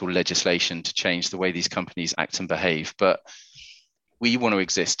governmental legislation to change the way these companies act and behave. But we want to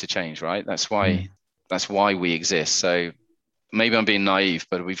exist to change, right? That's why we exist. So maybe I'm being naive,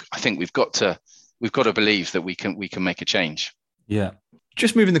 but I think we've got to believe that we can make a change. Yeah.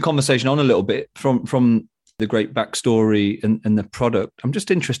 Just moving the conversation on a little bit from the great backstory and the product, I'm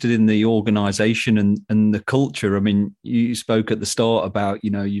just interested in the organization and the culture. I mean, you spoke at the start about,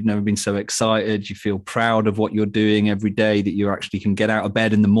 you've never been so excited. You feel proud of what you're doing every day, that you actually can get out of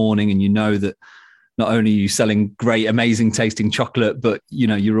bed in the morning and that not only are you selling great, amazing tasting chocolate, but,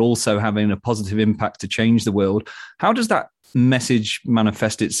 you're also having a positive impact to change the world. How does that message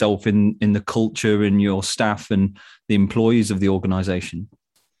manifest itself in the culture, in your staff and the employees of the organization?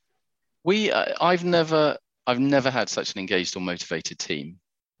 I've never had such an engaged or motivated team.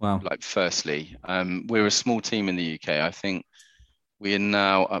 Wow. Like, firstly, we're a small team in the UK. I think we are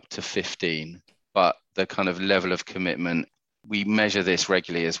now up to 15, but the kind of level of commitment, we measure this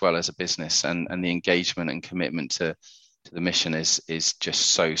regularly as well as a business, and the engagement and commitment to the mission is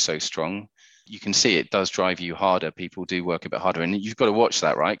just so strong. You can see it does drive you harder. People do work a bit harder, and you've got to watch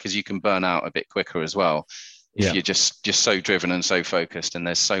that, right? Because you can burn out a bit quicker as well if you're just so driven and so focused, and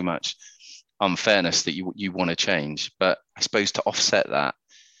there's so much unfairness that you want to change. But I suppose to offset that,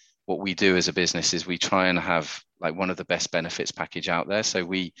 what we do as a business is we try and have like one of the best benefits package out there. So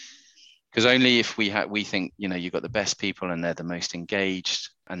because only if we think, you've got the best people and they're the most engaged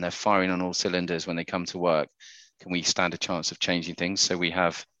and they're firing on all cylinders when they come to work, can we stand a chance of changing things. So we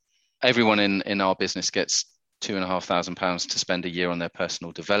have everyone in our business gets £2,500 to spend a year on their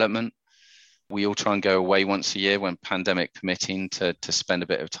personal development. We all try and go away once a year when pandemic permitting to spend a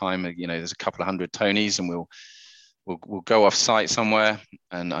bit of time. There's a couple of hundred Tonys, and we'll we'll go off site somewhere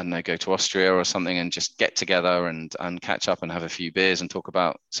and I don't know, go to Austria or something and just get together and catch up and have a few beers and talk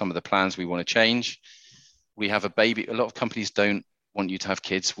about some of the plans we want to change. We have a baby. A lot of companies don't want you to have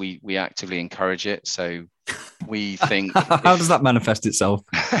kids. We actively encourage it. So we think how does that manifest itself?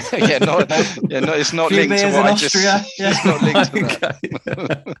 It's not linked to what I just. It's not linked to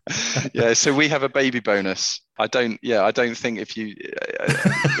that. Yeah, so we have a baby bonus. I don't think if you,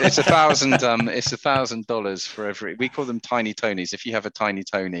 it's $1,000 for every. We call them tiny Tonys. If you have a tiny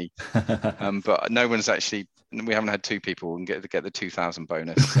Tony, but no one's actually. We haven't had 2 people and get the 2,000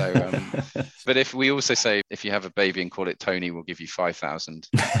 bonus. So, but if we also say if you have a baby and call it Tony, we'll give you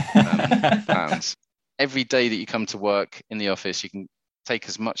 £5,000. Every day that you come to work in the office, you can take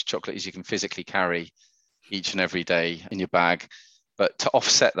as much chocolate as you can physically carry each and every day in your bag. But to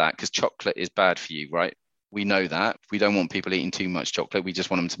offset that, because chocolate is bad for you, right? We know that. We don't want people eating too much chocolate. We just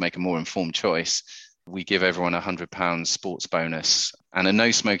want them to make a more informed choice. We give everyone £100 sports bonus and a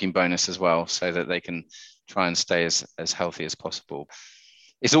no smoking bonus as well, so that they can try and stay as healthy as possible.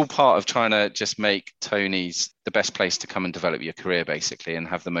 It's all part of trying to just make Tony's the best place to come and develop your career, basically, and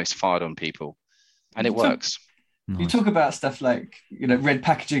have the most fired on people. And it works. You talk about stuff like, red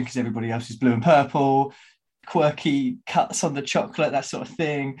packaging because everybody else is blue and purple, quirky cuts on the chocolate, that sort of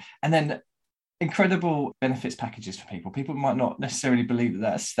thing. And then incredible benefits packages for people. People might not necessarily believe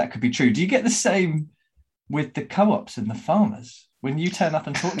that could be true. Do you get the same with the co-ops and the farmers? When you turn up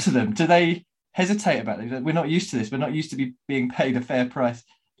and talk to them, do they hesitate about it? We're not used to this. We're not used to being paid a fair price,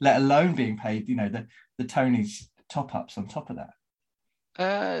 let alone being paid, the Tony's top-ups on top of that.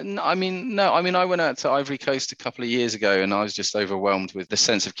 No. I went out to Ivory Coast a couple of years ago and I was just overwhelmed with the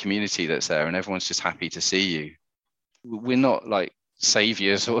sense of community that's there, and everyone's just happy to see you. We're not like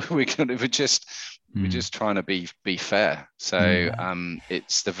saviors, or we're just trying to be fair. So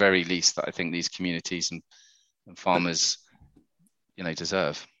it's the very least that I think these communities and farmers,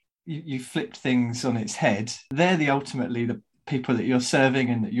 deserve. You flipped things on its head. They're ultimately the people that you're serving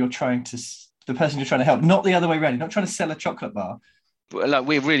and that you're the person you're trying to help, not the other way around. You're not trying to sell a chocolate bar.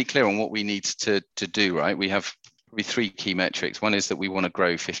 We're really clear on what we need to do, right? We have probably 3 key metrics. One is that we want to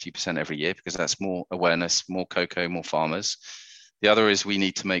grow 50% every year because that's more awareness, more cocoa, more farmers. The other is we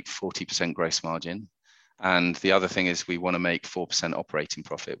need to make 40% gross margin. And the other thing is we want to make 4% operating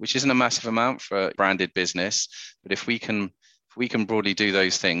profit, which isn't a massive amount for a branded business. But if we can broadly do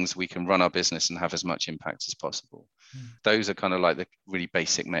those things, we can run our business and have as much impact as possible. Those are kind of like the really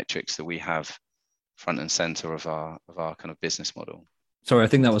basic metrics that we have front and center of our kind of business model. Sorry, I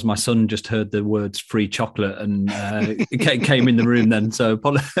think that was my son just heard the words free chocolate and it came in the room then. So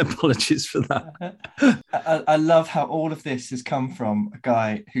apologies for that. I love how all of this has come from a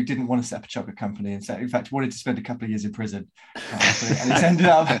guy who didn't want to set up a chocolate company and in fact wanted to spend a couple of years in prison. And he's ended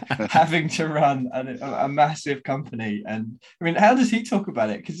up having to run a massive company. And I mean, how does he talk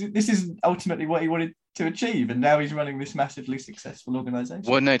about it? Because this is ultimately what he wanted to achieve, and now he's running this massively successful organization.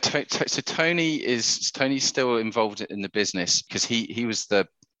 Well, no, so Tony's still involved in the business because he was the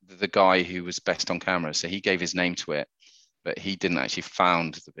guy who was best on camera, so he gave his name to it, but he didn't actually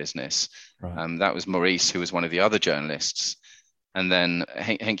found the business. Right. That was Maurice, who was one of the other journalists, and then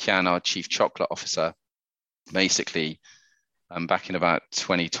Henk Jan, our chief chocolate officer, basically back in about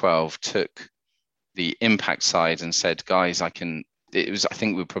 2012 took the impact side and said, guys, I think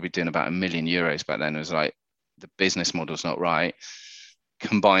we were probably doing about €1 million back then. It was like, the business model's not right.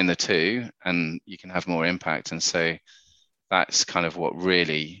 Combine the two and you can have more impact. And so that's kind of what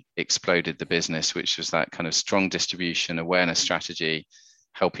really exploded the business, which was that kind of strong distribution awareness strategy,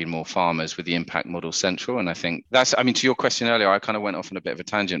 helping more farmers with the impact model central. And I think to your question earlier, I kind of went off on a bit of a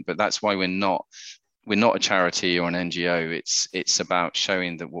tangent, but that's why we're not a charity or an NGO. It's about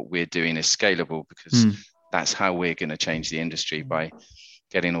showing that what we're doing is scalable, because that's how we're going to change the industry, by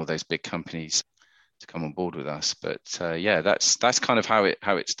getting all those big companies to come on board with us. But that's kind of how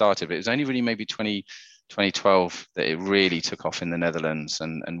it started. But it was only really maybe 2012 that it really took off in the Netherlands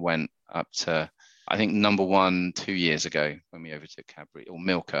and went up to, I think, number 1 2 years ago when we overtook Cadbury or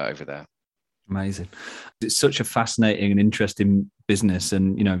Milka over there. Amazing. It's such a fascinating and interesting business,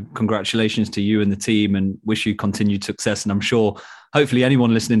 and congratulations to you and the team, and wish you continued success. And I'm sure hopefully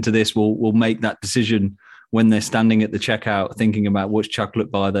anyone listening to this will make that decision when they're standing at the checkout thinking about which chocolate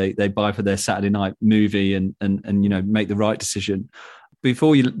bar they buy for their Saturday night movie, and make the right decision. Before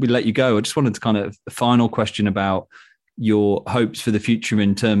we let you go, I just wanted to kind of a final question about your hopes for the future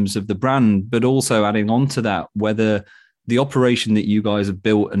in terms of the brand, but also adding on to that, whether the operation that you guys have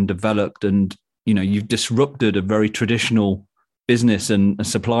built and developed, and you've disrupted a very traditional business and a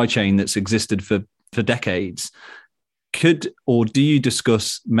supply chain that's existed for decades. Do you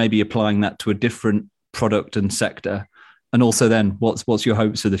discuss maybe applying that to a different product and sector? And also then what's your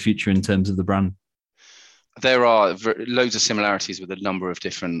hopes for the future in terms of the brand? There are loads of similarities with a number of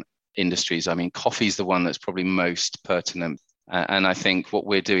different industries. I mean, coffee is the one that's probably most pertinent. And I think what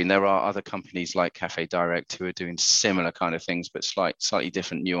we're doing, there are other companies like Cafe Direct who are doing similar kind of things, but slightly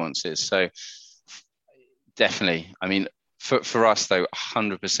different nuances. So definitely, I mean, for us though,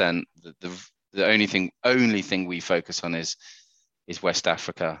 100%, the only thing we focus on is West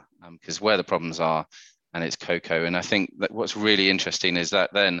Africa, because where the problems are, and it's cocoa. And I think that what's really interesting is that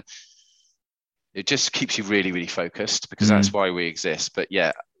then it just keeps you really, really focused, because that's why we exist. But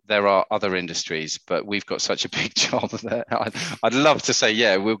yeah, there are other industries, but we've got such a big job that I'd love to say,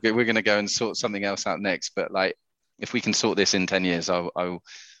 yeah, we're going to go and sort something else out next. But like, if we can sort this in 10 years, I'll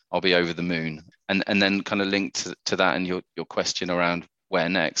be over the moon. And then kind of linked to that and your question around where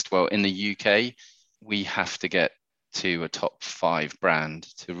next. Well, in the UK, we have to get to a top 5 brand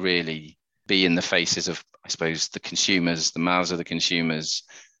to really be in the faces of, I suppose, the consumers, the mouths of the consumers,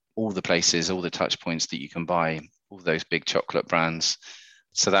 all the places, all the touch points that you can buy, all those big chocolate brands.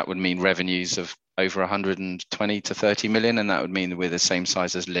 So that would mean revenues of over 120 to 30 million. And that would mean that we're the same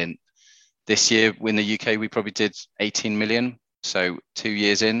size as Lindt. This year in the UK, we probably did 18 million. So 2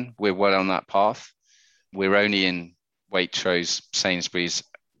 years in, we're well on that path. We're only in Waitrose, Sainsbury's,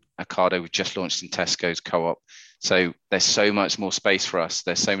 Ocado. We've just launched in Tesco's, Co-op. So there's so much more space for us.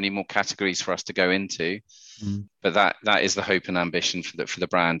 There's so many more categories for us to go into. But that is the hope and ambition for the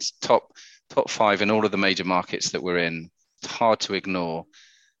brand. Top 5 in all of the major markets that we're in. It's hard to ignore.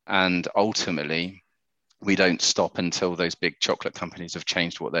 And ultimately, we don't stop until those big chocolate companies have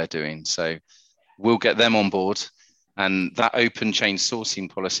changed what they're doing. So we'll get them on board. And that open chain sourcing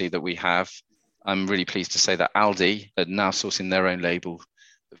policy that we have, I'm really pleased to say that Aldi are now sourcing their own label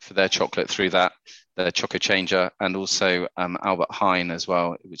for their chocolate through that, the Choco Changer, and also Albert Heijn as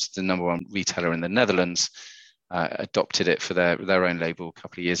well, which is the number 1 retailer in the Netherlands, adopted it for their own label a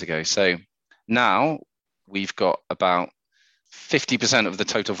couple of years ago. So now we've got about 50% of the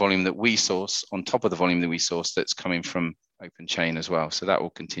total volume that we source on top of the volume that we source that's coming from open chain as well. So that will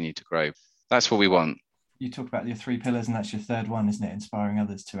continue to grow. That's what we want. You talk about your 3 pillars, and that's your third one, isn't it? Inspiring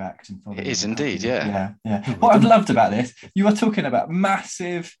others to act and follow. It is indeed, yeah. What I've loved about this, you are talking about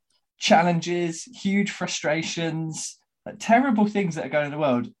massive challenges, huge frustrations, terrible things that are going on in the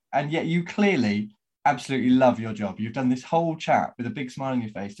world, and yet you clearly absolutely love your job. You've done this whole chat with a big smile on your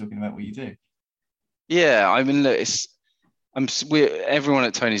face talking about what you do. Yeah, I mean, look, everyone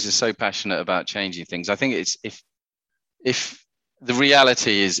at Tony's is so passionate about changing things. I think it's if the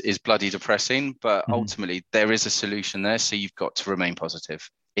reality is bloody depressing, but ultimately there is a solution there. So you've got to remain positive.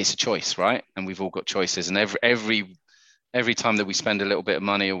 It's a choice, right? And we've all got choices. And every time that we spend a little bit of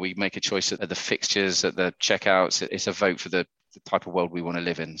money or we make a choice at the fixtures, at the checkouts, it's a vote for the type of world we want to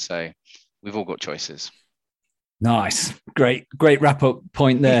live in. So we've all got choices. Nice. Great wrap up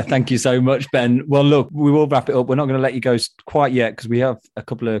point there. Thank you so much, Ben. Well, look, we will wrap it up. We're not going to let you go quite yet because we have a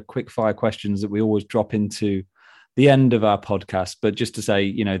couple of quick fire questions that we always drop into the end of our podcast. But just to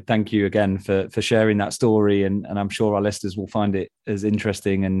say, thank you again for sharing that story. And I'm sure our listeners will find it as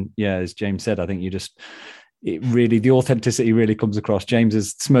interesting. And yeah, as James said, I think the authenticity really comes across. James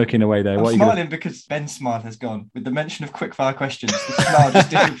is smirking away there. I'm smiling because Ben's smile has gone. With the mention of quickfire questions, the smile just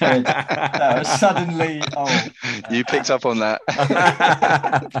disappeared. That was suddenly, You picked up on that.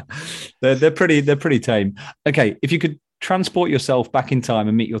 They're pretty tame. Okay, if you could transport yourself back in time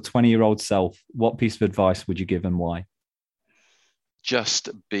and meet your 20-year-old self, what piece of advice would you give and why? Just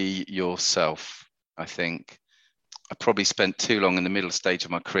be yourself. I think I probably spent too long in the middle stage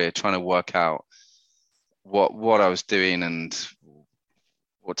of my career trying to work out what I was doing and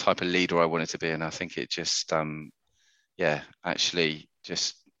what type of leader I wanted to be. And I think it just, actually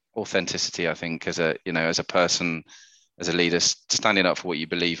just authenticity, I think as a person, as a leader, standing up for what you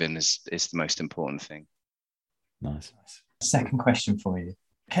believe in is the most important thing. Nice. Second question for you.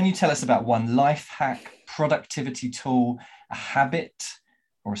 Can you tell us about one life hack, productivity tool, a habit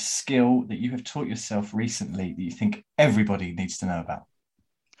or a skill that you have taught yourself recently that you think everybody needs to know about?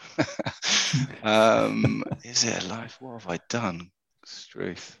 Is it a life? What have I done?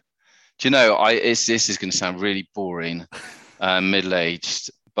 Truth. Do you know, this is going to sound really boring, middle-aged,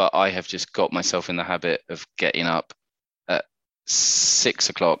 but I have just got myself in the habit of getting up at 6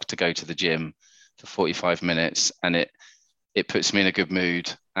 o'clock to go to the gym for 45 minutes, and it puts me in a good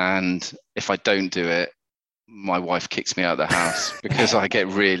mood. And if I don't do it, my wife kicks me out of the house because I get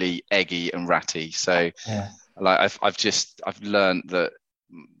really eggy and ratty. So I've learned that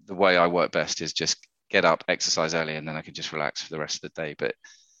the way I work best is just get up, exercise early, and then I can just relax for the rest of the day. But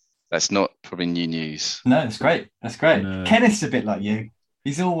that's not probably new news. No, that's great. No. Kenneth's a bit like you.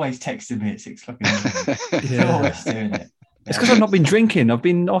 He's always texting me at 6 o'clock in the morning. He's always doing it. It's because I've not been drinking. I've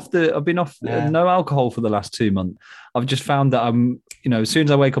been off no alcohol for the last 2 months. I've just found that I'm, as soon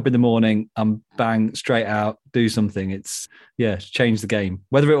as I wake up in the morning, I'm bang straight out, do something. It's changed the game.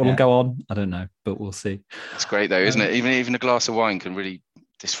 Whether it will go on, I don't know, but we'll see. It's great though, isn't it? Even a glass of wine can really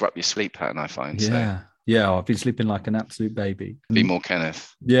disrupt your sleep pattern, I find. Yeah. So. Yeah, I've been sleeping like an absolute baby. Be more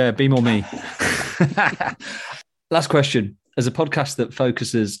Kenneth. Yeah, be more me. Last question. As a podcast that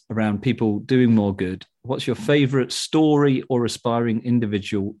focuses around people doing more good, what's your favourite story or aspiring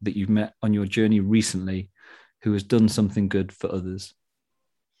individual that you've met on your journey recently who has done something good for others?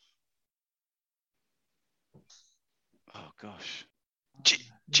 Oh, gosh.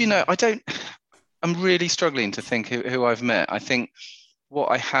 Do you know, I'm really struggling to think who I've met. I think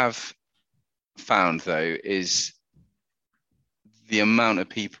what I have found, though, is the amount of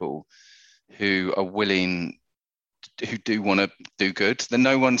people who are willing, who do want to do good. Then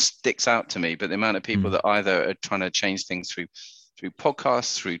no one sticks out to me, but the amount of people that either are trying to change things through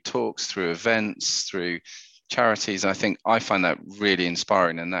podcasts, through talks, through events, through charities, I think I find that really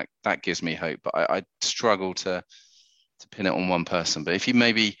inspiring, and that gives me hope. But I struggle to pin it on one person. But if you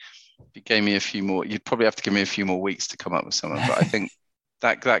gave me a few more, you'd probably have to give me a few more weeks to come up with someone. But I think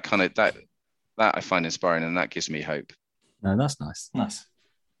that I find inspiring, and that gives me hope. No, that's nice. Nice.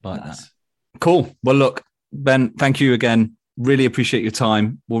 Like that. Cool. Well, look, Ben, thank you again. Really appreciate your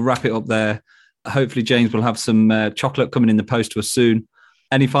time. We'll wrap it up there. Hopefully, James will have some chocolate coming in the post to us soon.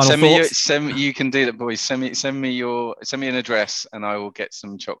 Any final thoughts? You can do that, boys. Send me an address, and I will get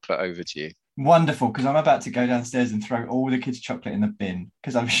some chocolate over to you. Wonderful, because I'm about to go downstairs and throw all the kids' chocolate in the bin,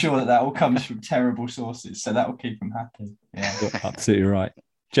 because I'm sure that all comes from terrible sources. So that will keep them happy. Yeah, absolutely right.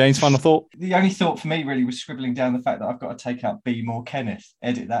 James, final thought? The only thought for me really was scribbling down the fact that I've got to take out "Be More Kenneth."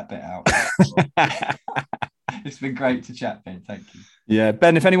 Edit that bit out. It's been great to chat, Ben. Thank you. Yeah,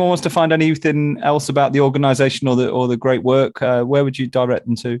 Ben, if anyone wants to find anything else about the organisation or the great work, where would you direct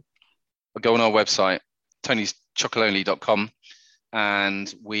them to? Go on our website, tonyschocolonely.com,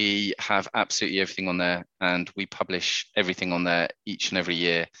 and we have absolutely everything on there, and we publish everything on there each and every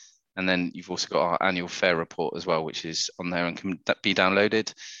year. And then you've also got our annual fair report as well, which is on there and can be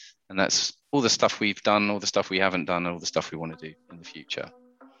downloaded. And that's all the stuff we've done, all the stuff we haven't done, and all the stuff we want to do in the future.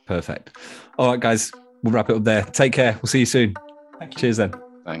 Perfect. All right, guys, we'll wrap it up there. Take care. We'll see you soon. Thank you. Cheers then.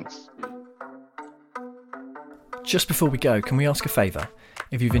 Thanks. Just before we go, can we ask a favour?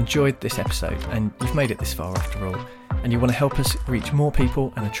 If you've enjoyed this episode, and you've made it this far after all, and you want to help us reach more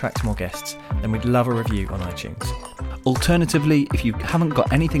people and attract more guests, then we'd love a review on iTunes. Alternatively, if you haven't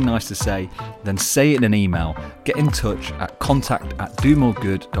got anything nice to say, then say it in an email. Get in touch at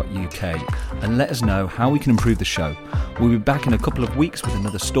contact@domoregood.uk and let us know how we can improve the show. We'll be back in a couple of weeks with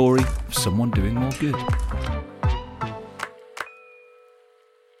another story of someone doing more good.